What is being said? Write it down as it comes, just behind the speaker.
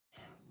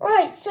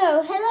Right,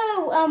 so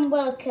hello and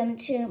welcome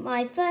to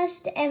my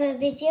first ever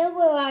video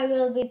where I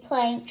will be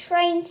playing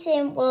Train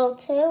Sim World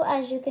 2,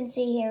 as you can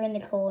see here in the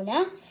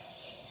corner.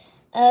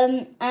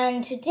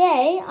 And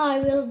today I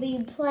will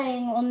be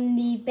playing on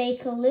the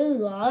Bakerloo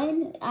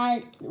line,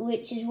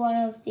 which is one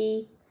of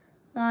the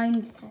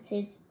lines that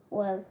is,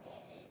 well,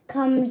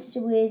 comes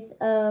with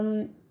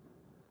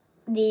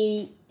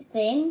the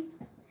thing.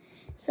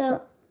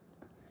 So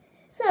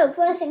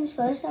first things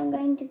first, I'm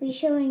going to be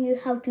showing you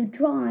how to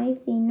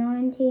drive the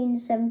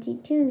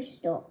 1972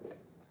 stock.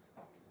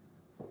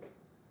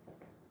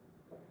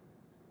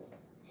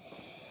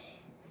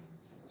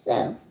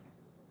 So,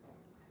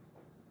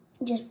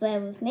 just bear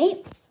with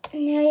me.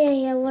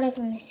 Yeah,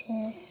 whatever this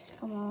is.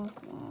 Come on.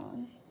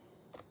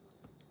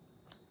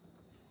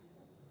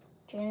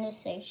 During the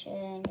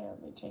station, you'll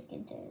be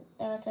taken to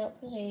startup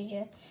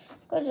procedure,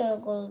 go to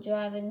local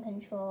driving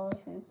controls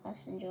and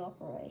passenger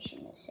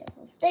operation at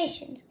several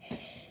stations.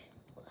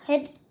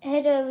 Head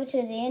over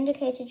to the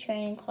indicated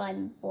train and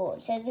climb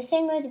aboard. So the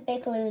thing with the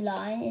Bakerloo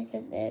line is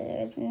that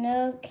there is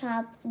no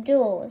cab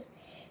doors.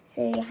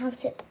 So you have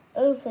to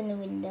open the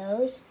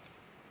windows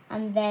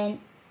and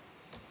then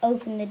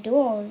open the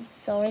doors,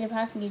 the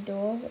passenger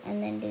doors,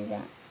 and then do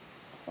that.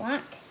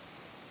 Clack.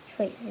 Just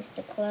wait for this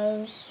to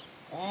close.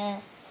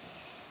 There.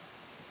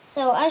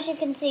 So as you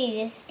can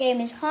see, this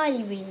game is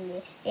highly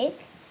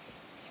realistic.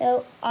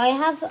 So I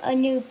have a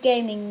new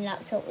gaming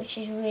laptop which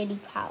is really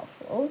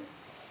powerful.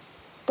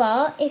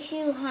 But if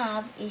you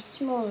have a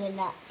smaller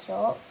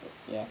laptop,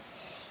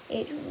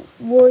 it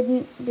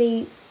wouldn't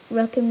be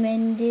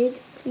recommended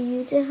for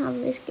you to have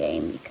this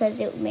game because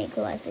it would make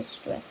life a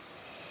stress.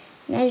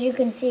 And as you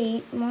can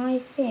see, my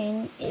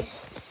thing is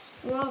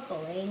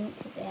struggling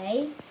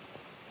today,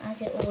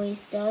 as it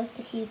always does,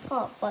 to keep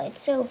up. But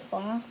it's so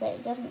fast that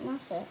it doesn't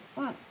matter.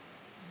 Right.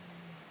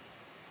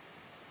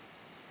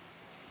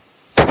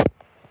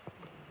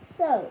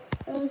 So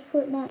let's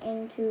put that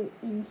into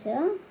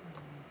enter,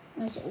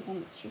 as it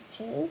wants you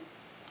to.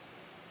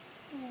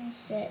 And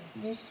set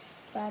this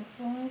bad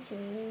boy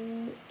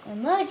to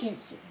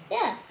emergency.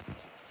 Yeah.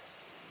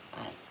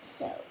 Alright,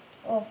 so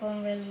off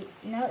and release.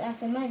 No,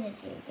 that's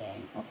emergency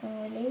again. Off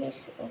and release,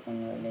 off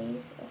and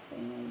release, off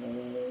and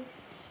release.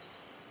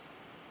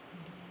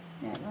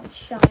 No, not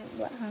shine,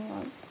 but hang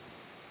on.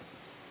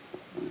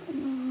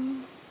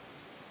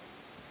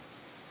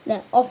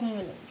 No, off and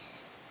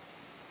release.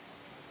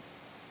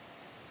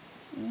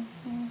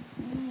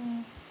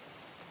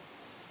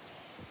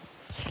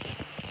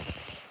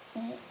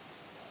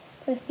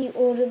 Press the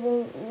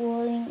audible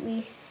warning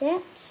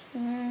reset.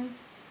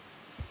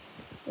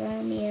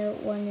 Romeo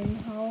 1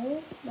 and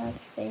hold.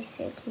 That's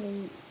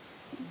basically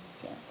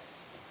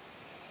just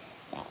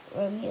that,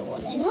 Romeo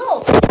 1 and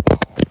hold.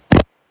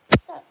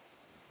 So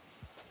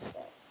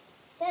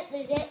set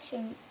the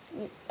direction.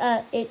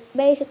 It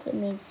basically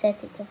means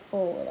set it to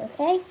forward.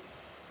 Okay.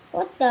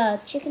 What the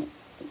chicken?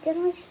 Did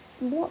I just?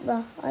 What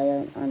the? I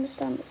don't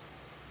understand.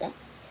 There.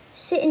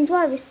 Sit in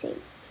driver's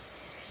seat.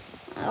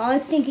 I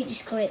think it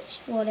just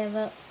glitched.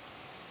 Whatever.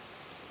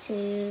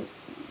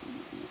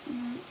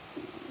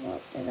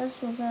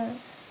 That's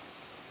reverse.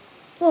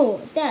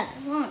 Forward. There.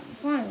 Right.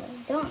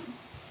 Finally done.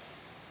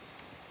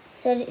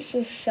 So it's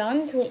just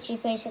shunt, which is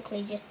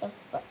basically just the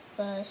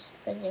first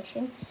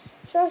position.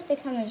 Sorry if the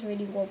camera's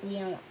really wobbly.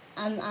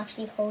 I'm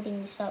actually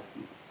holding this up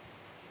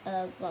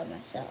by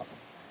myself.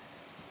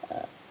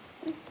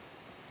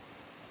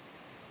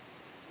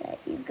 There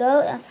you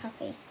go, that's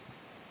happy.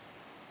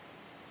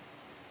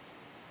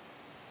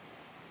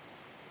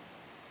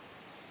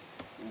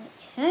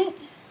 Okay.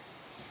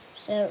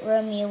 So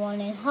Romeo 1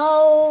 in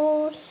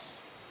hold.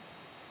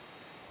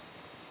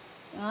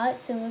 Right,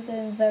 so we're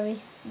going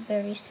very,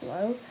 very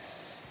slow.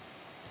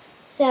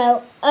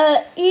 So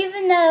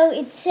even though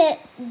it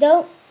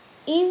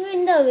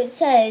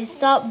says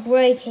start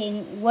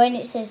braking when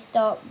it says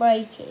start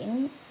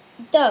braking,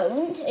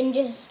 don't, and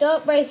just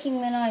start braking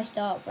when I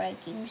start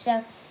braking.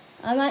 So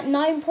I'm at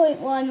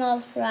 9.1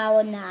 miles per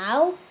hour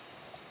now,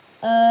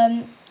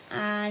 and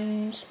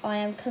I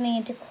am coming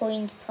into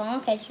Queen's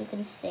Park, as you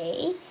can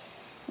see,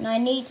 and I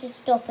need to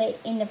stop it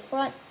in the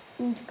front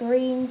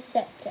green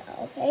sector,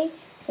 okay?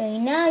 So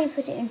now you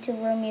put it into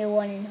Romeo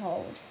 1 and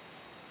hold,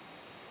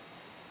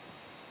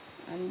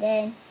 and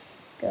then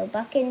go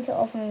back into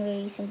off and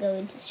release and go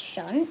into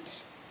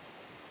shunt,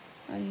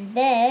 and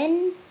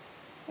then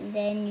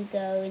you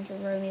go into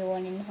Romeo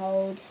 1 and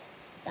hold.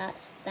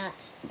 That's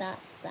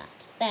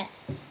there.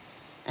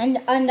 And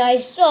I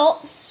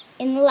stopped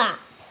in lap.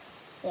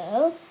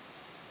 So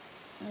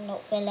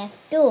unlock the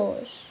left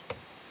doors.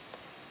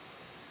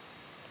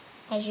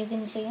 As you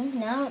can see,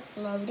 now it's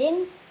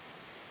loading.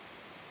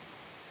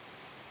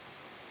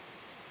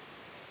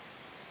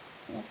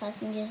 The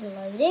passengers are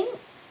loading.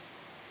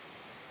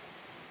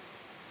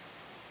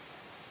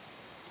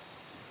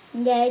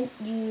 And then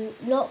you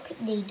lock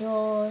the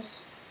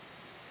doors.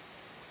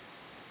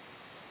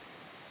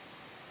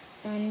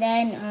 And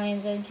then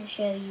I'm going to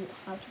show you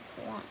how to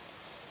pull out.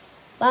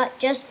 But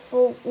just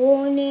for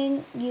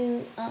warning,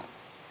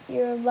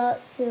 you're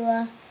about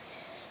to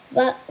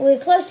But we're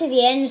close to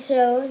the end,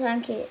 so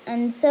thank you.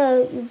 And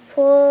so you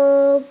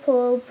pull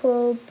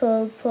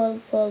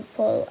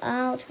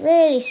out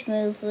really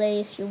smoothly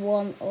if you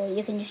want, or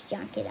you can just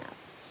yank it out.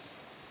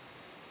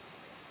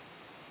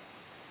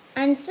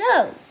 And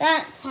so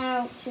that's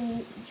how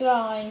to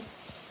drive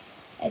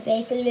a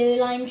Bakerloo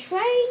line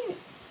train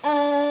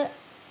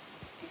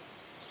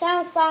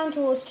southbound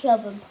towards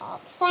Kilburn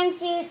Park.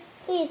 Thank you.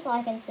 Please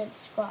like and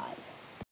subscribe.